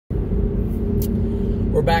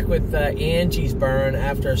We're back with Angie's burn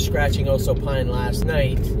after scratching Oso Pine last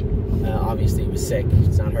night. Obviously, he was sick.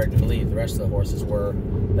 It's not hard to believe. The rest of the horses were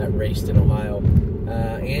that raced in Ohio.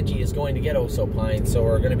 Angie is going to get Oso Pine, so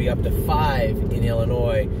we're going to be up to 5 in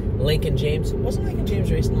Illinois. Lincoln James. Wasn't Lincoln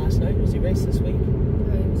James racing last night? Was he raced this week?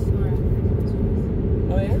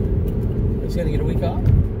 Oh, yeah? He's going to get a week off?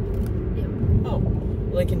 Yeah. Oh.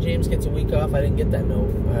 Lincoln James gets a week off. I didn't get that note.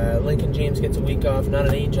 Lincoln James gets a week off. Not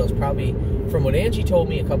an Angel is probably, from what Angie told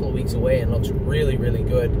me, a couple of weeks away and looks really, really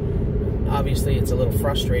good. Obviously, it's a little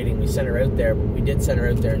frustrating. We sent her out there, but we did send her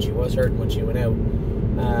out there, and she was hurting when she went out.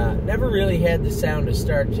 Never really had the sound to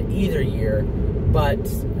start to either year, but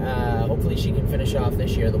hopefully she can finish off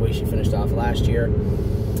this year the way she finished off last year.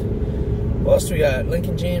 What else we got?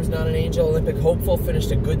 Lincoln James, Not an Angel, Olympic hopeful, finished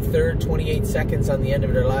a good third, 28 seconds on the end of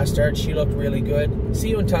her last start. She looked really good. See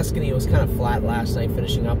You in Tuscany was kind of flat last night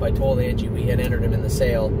finishing up. I told Angie we had entered him in the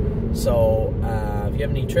sale. So if you have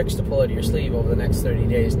any tricks to pull out of your sleeve over the next 30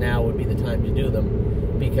 days, now would be the time to do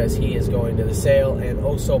them, because he is going to the sale. And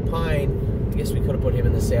Oso Pine, I guess we could have put him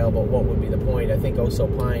in the sale, but what would be the point? I think Oso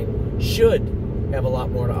Pine should have a lot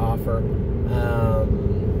more to offer.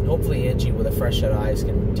 Hopefully Angie, with a fresh set of eyes,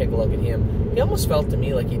 can take a look at him. He almost felt to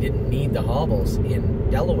me like he didn't need the hobbles in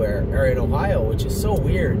Delaware, or in Ohio, which is so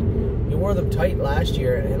weird. He wore them tight last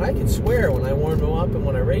year, and I can swear when I warmed him up and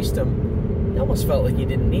when I raced him, it almost felt like he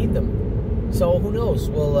didn't need them. So who knows?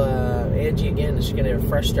 Well, Angie, again, is going to have a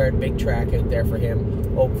fresh start, big track out there for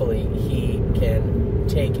him. Hopefully he can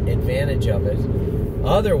take advantage of it.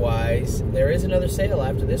 Otherwise, there is another sale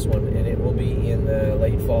after this one, and it will be in the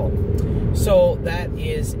late fall. So that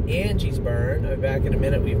is Angie's burn. I'll be back in a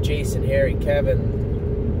minute. We have Jason, Harry,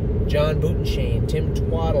 Kevin, John Bootenshane, Tim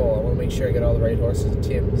Twaddle. I want to make sure I get all the right horses.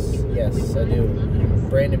 Tim's. Yes, I do.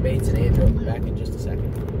 Brandon Bates and Andrew. Back in just a second.